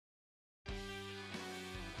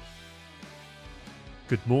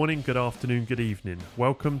Good morning, good afternoon, good evening.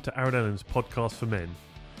 Welcome to Aaron Ellen's Podcast for Men.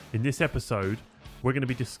 In this episode, we're going to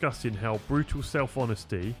be discussing how brutal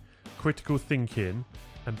self-honesty, critical thinking,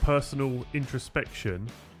 and personal introspection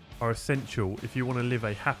are essential if you want to live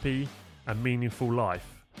a happy and meaningful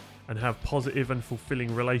life and have positive and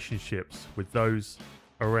fulfilling relationships with those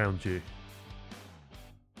around you.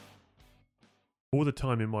 All the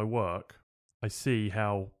time in my work, I see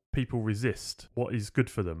how people resist what is good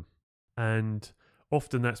for them. And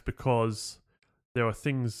often that's because there are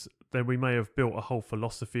things that we may have built a whole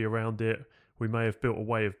philosophy around it. We may have built a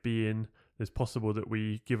way of being. It's possible that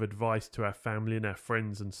we give advice to our family and our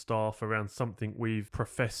friends and staff around something we've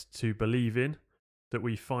professed to believe in that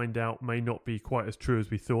we find out may not be quite as true as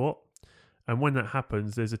we thought. And when that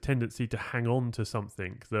happens, there's a tendency to hang on to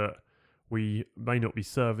something that we may not be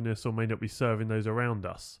serving us or may not be serving those around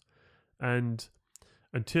us. And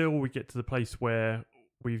until we get to the place where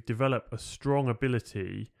we've developed a strong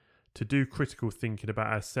ability to do critical thinking about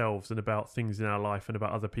ourselves and about things in our life and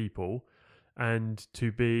about other people, and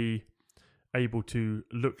to be able to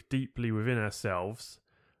look deeply within ourselves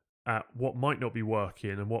at what might not be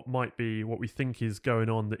working and what might be what we think is going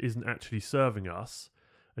on that isn't actually serving us,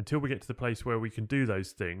 until we get to the place where we can do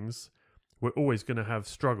those things, we're always going to have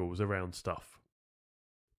struggles around stuff.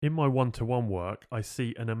 In my one-to-one work, I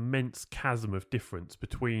see an immense chasm of difference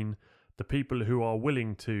between the people who are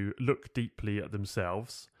willing to look deeply at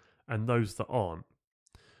themselves and those that aren't.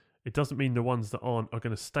 It doesn't mean the ones that aren't are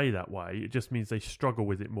going to stay that way. It just means they struggle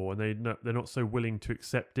with it more and they're not so willing to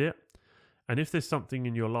accept it. And if there's something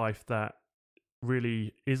in your life that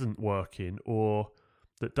really isn't working or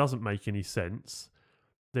that doesn't make any sense,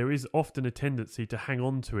 there is often a tendency to hang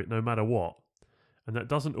on to it no matter what. And that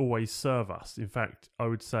doesn't always serve us. In fact, I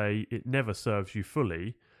would say it never serves you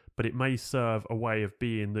fully, but it may serve a way of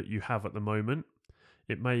being that you have at the moment.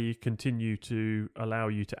 It may continue to allow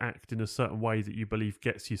you to act in a certain way that you believe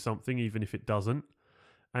gets you something, even if it doesn't.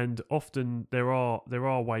 And often there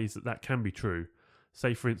are ways that can be true.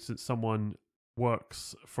 Say, for instance, someone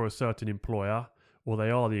works for a certain employer, or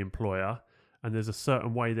they are the employer, and there's a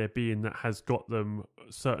certain way they're being that has got them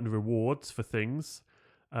certain rewards for things.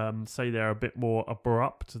 Say they're a bit more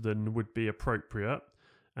abrupt than would be appropriate.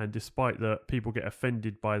 And despite that people get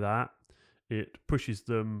offended by that, it pushes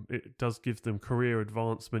them, it does give them career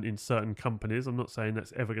advancement in certain companies. I'm not saying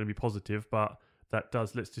that's ever going to be positive, but that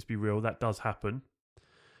does, let's just be real, that does happen.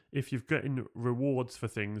 If you've gotten rewards for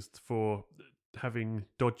things for having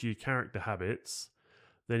dodgy character habits,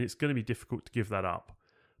 then it's going to be difficult to give that up.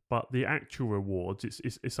 But the actual rewards,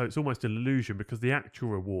 it's almost an illusion, because the actual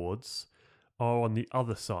rewards are on the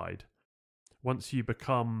other side. Once you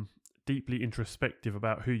become deeply introspective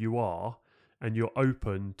about who you are, and you're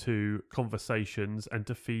open to conversations and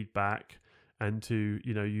to feedback, and to,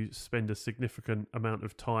 you spend a significant amount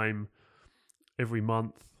of time every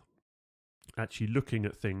month actually looking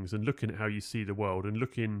at things and looking at how you see the world and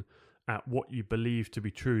looking at what you believe to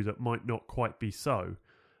be true that might not quite be so.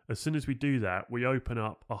 As soon as we do that, we open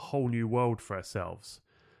up a whole new world for ourselves.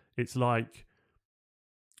 It's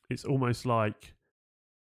almost like,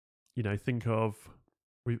 think of,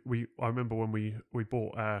 I remember when we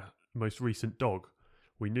bought our most recent dog,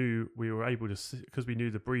 we were able to see, because we knew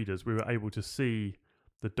the breeders, we were able to see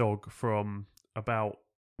the dog from about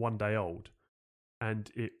 1 day old,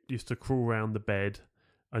 and it used to crawl around the bed,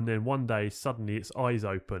 and then one day suddenly its eyes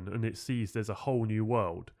open and it sees there's a whole new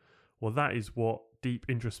world. Well, that is what deep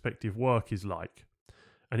introspective work is like.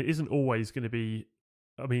 And it isn't always going to be,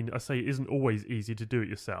 I say it isn't always easy to do it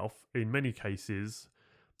yourself. In many cases,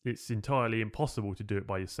 it's entirely impossible to do it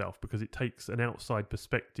by yourself, because it takes an outside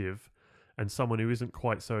perspective and someone who isn't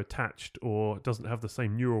quite so attached or doesn't have the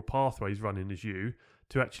same neural pathways running as you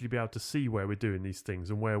to actually be able to see where we're doing these things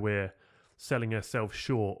and where we're selling ourselves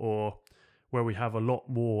short, or where we have a lot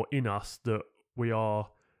more in us that we are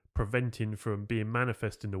preventing from being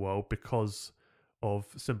manifest in the world because of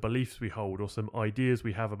some beliefs we hold, or some ideas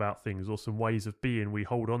we have about things, or some ways of being we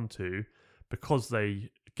hold on to because they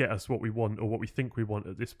get us what we want or what we think we want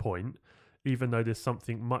at this point. Even though there's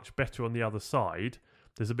something much better on the other side,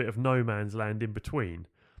 there's a bit of no man's land in between.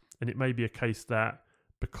 And it may be a case that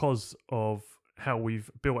because of how we've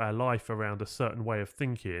built our life around a certain way of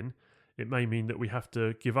thinking, it may mean that we have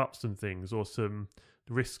to give up some things, or some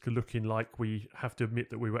risk looking like we have to admit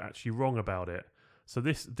that we were actually wrong about it. So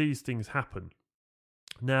these things happen.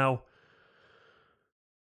 Now,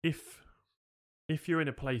 if you're in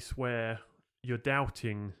a place where you're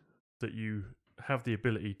doubting that you have the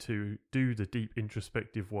ability to do the deep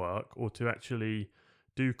introspective work, or to actually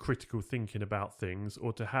do critical thinking about things,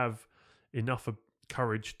 or to have enough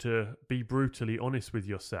courage to be brutally honest with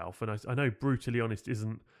yourself. And I know brutally honest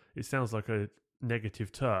isn't, it sounds like a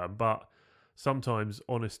negative term, but sometimes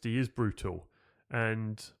honesty is brutal,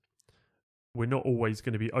 and we're not always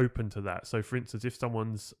going to be open to that. So for instance, if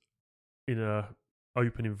someone's in a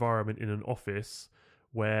open environment in an office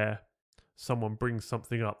where someone brings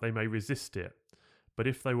something up, they may resist it. But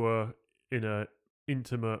if they were in a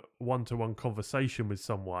intimate one-to-one conversation with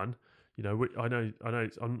someone, I know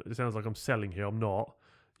it sounds like I'm selling here. I'm not.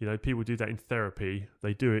 People do that in therapy.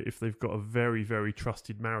 They do it if they've got a very, very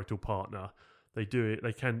trusted marital partner. They do it.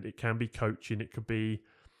 It can be coaching. It could be,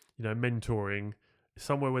 mentoring.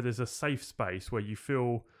 Somewhere where there's a safe space where you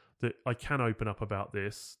feel that I can open up about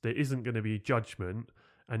this. There isn't going to be judgment,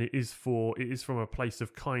 and it is from a place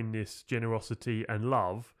of kindness, generosity, and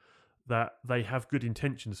love, that they have good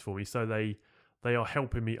intentions for me. So they are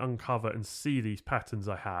helping me uncover and see these patterns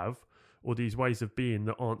I have, or these ways of being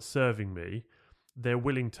that aren't serving me. They're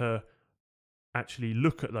willing to actually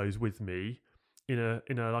look at those with me in a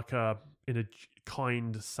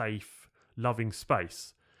kind, safe, loving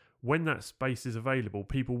space. When that space is available,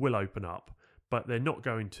 people will open up, but they're not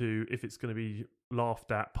going to if it's going to be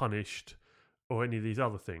laughed at, punished, or any of these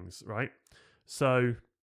other things, right? So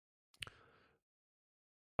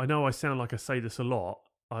I know I sound like I say this a lot.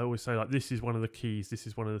 I always say, like, this is one of the keys, this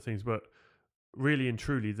is one of the things, but really and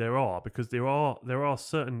truly there are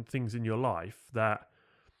certain things in your life that,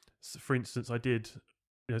 for instance, I did,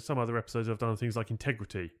 some other episodes I've done things like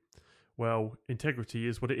integrity. Well, integrity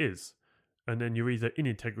is what it is. And then you're either in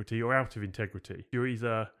integrity or out of integrity. You're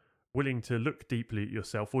either willing to look deeply at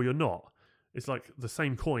yourself or you're not. It's like the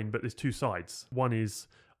same coin, but there's two sides. One is,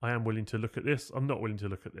 I am willing to look at this. I'm not willing to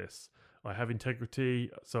look at this. I have integrity,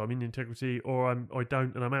 so I'm in integrity, or I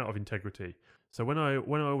don't, and I'm out of integrity. So when I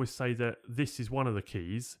always say that this is one of the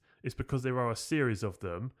keys, it's because there are a series of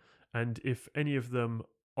them, and if any of them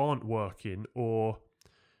aren't working, or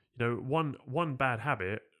one bad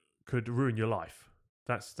habit could ruin your life.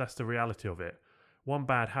 That's the reality of it. One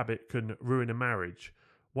bad habit can ruin a marriage.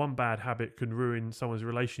 One bad habit can ruin someone's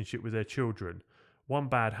relationship with their children. One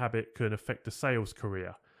bad habit can affect a sales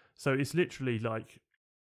career. So it's literally like,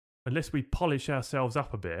 unless we polish ourselves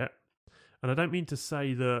up a bit, and I don't mean to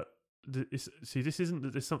say that, this isn't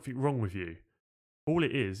that there's something wrong with you. All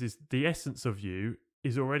it is the essence of you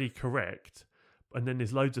is already correct, and then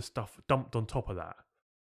there's loads of stuff dumped on top of that.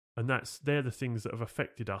 And they're the things that have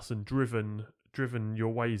affected us and driven your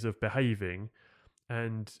ways of behaving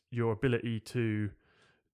and your ability to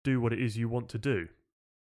do what it is you want to do.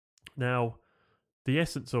 Now, the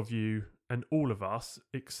essence of you and all of us,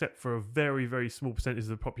 except for a very, very small percentage of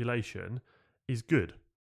the population, is good.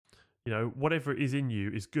 Whatever is in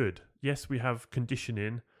you is good. Yes, we have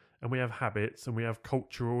conditioning and we have habits and we have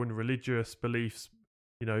cultural and religious beliefs,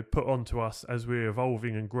 put onto us as we're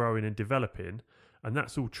evolving and growing and developing. And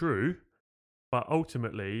that's all true. But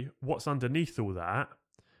ultimately, what's underneath all that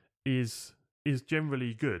is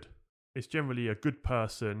generally good. It's generally a good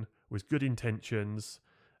person with good intentions.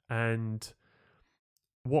 And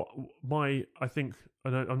I think,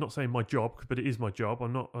 and I'm not saying my job, but it is my job.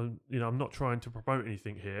 I'm not trying to promote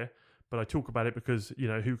anything here, but I talk about it because,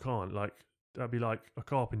 who can't? Like, that'd be like a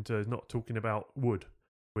carpenter not talking about wood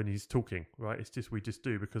when he's talking, right? It's just, we just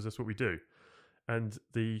do because that's what we do. And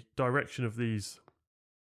the direction of these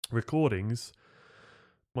recordings,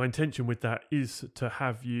 my intention with that is to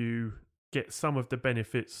have you get some of the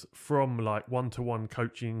benefits from like one-to-one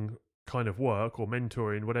coaching kind of work or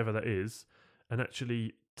mentoring, whatever that is, and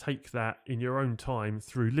actually take that in your own time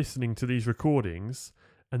through listening to these recordings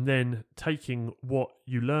and then taking what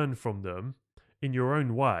you learn from them in your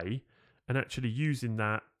own way and actually using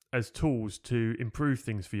that as tools to improve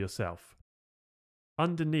things for yourself.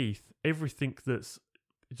 Underneath everything that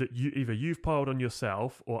you've piled on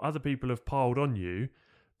yourself or other people have piled on you,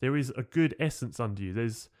 there is a good essence under you.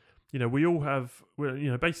 There's, we all have,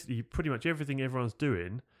 basically pretty much everything everyone's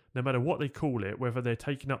doing, no matter what they call it, whether they're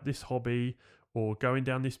taking up this hobby or going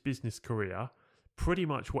down this business career, pretty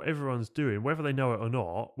much what everyone's doing, whether they know it or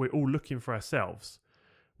not, we're all looking for ourselves.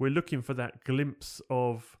 We're looking for that glimpse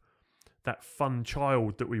of that fun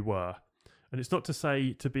child that we were. And it's not to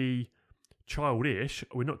say to be childish.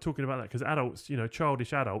 We're not talking about that, because adults,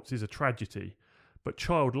 childish adults is a tragedy. But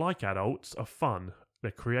childlike adults are fun.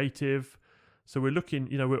 They're creative. So we're looking,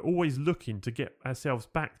 we're always looking to get ourselves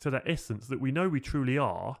back to that essence that we know we truly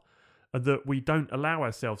are, and that we don't allow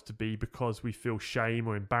ourselves to be because we feel shame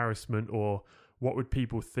or embarrassment or what would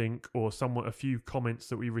people think, or a few comments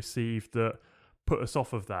that we received that put us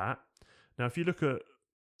off of that. Now, if you look at,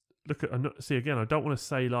 see again, I don't want to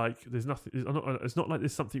say like there's nothing. It's not like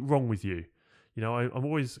there's something wrong with you. I'm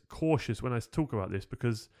always cautious when I talk about this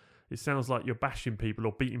because it sounds like you're bashing people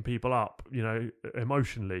or beating people up,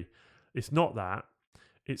 emotionally. It's not that.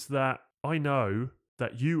 It's that I know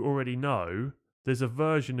that you already know there's a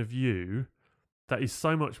version of you that is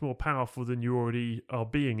so much more powerful than you already are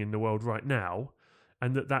being in the world right now,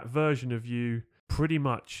 and that version of you, pretty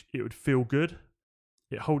much, it would feel good.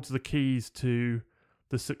 It holds the keys to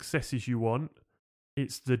the successes you want.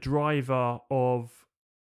 It's the driver of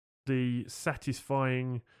the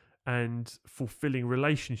satisfying and fulfilling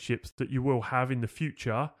relationships that you will have in the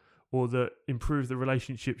future, or that improve the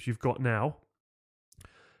relationships you've got now.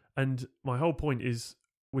 And my whole point is,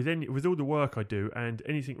 with all the work I do and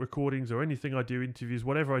anything recordings or anything I do, interviews,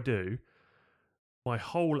 whatever I do, my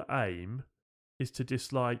whole aim is to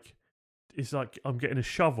just it's like I'm getting a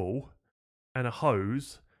shovel and a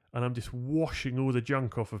hose and I'm just washing all the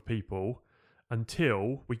junk off of people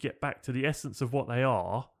until we get back to the essence of what they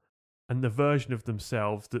are and the version of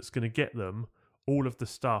themselves that's going to get them all of the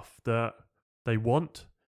stuff that they want,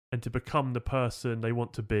 and to become the person they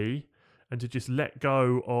want to be, and to just let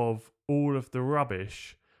go of all of the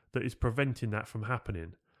rubbish that is preventing that from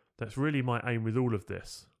happening. That's really my aim with all of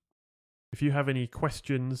this. If you have any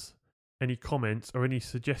questions, any comments, or any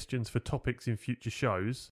suggestions for topics in future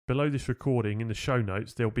shows, below this recording in the show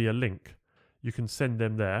notes there'll be a link. You can send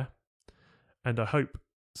them there. And I hope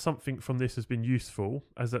something from this has been useful,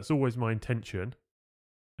 as that's always my intention.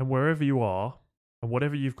 And wherever you are, and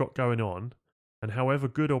whatever you've got going on, and however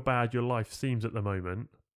good or bad your life seems at the moment,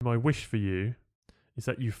 my wish for you is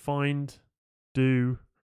that you find, do,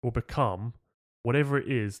 or become whatever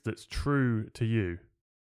it is that's true to you,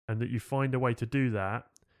 and that you find a way to do that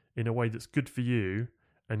in a way that's good for you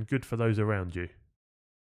and good for those around you.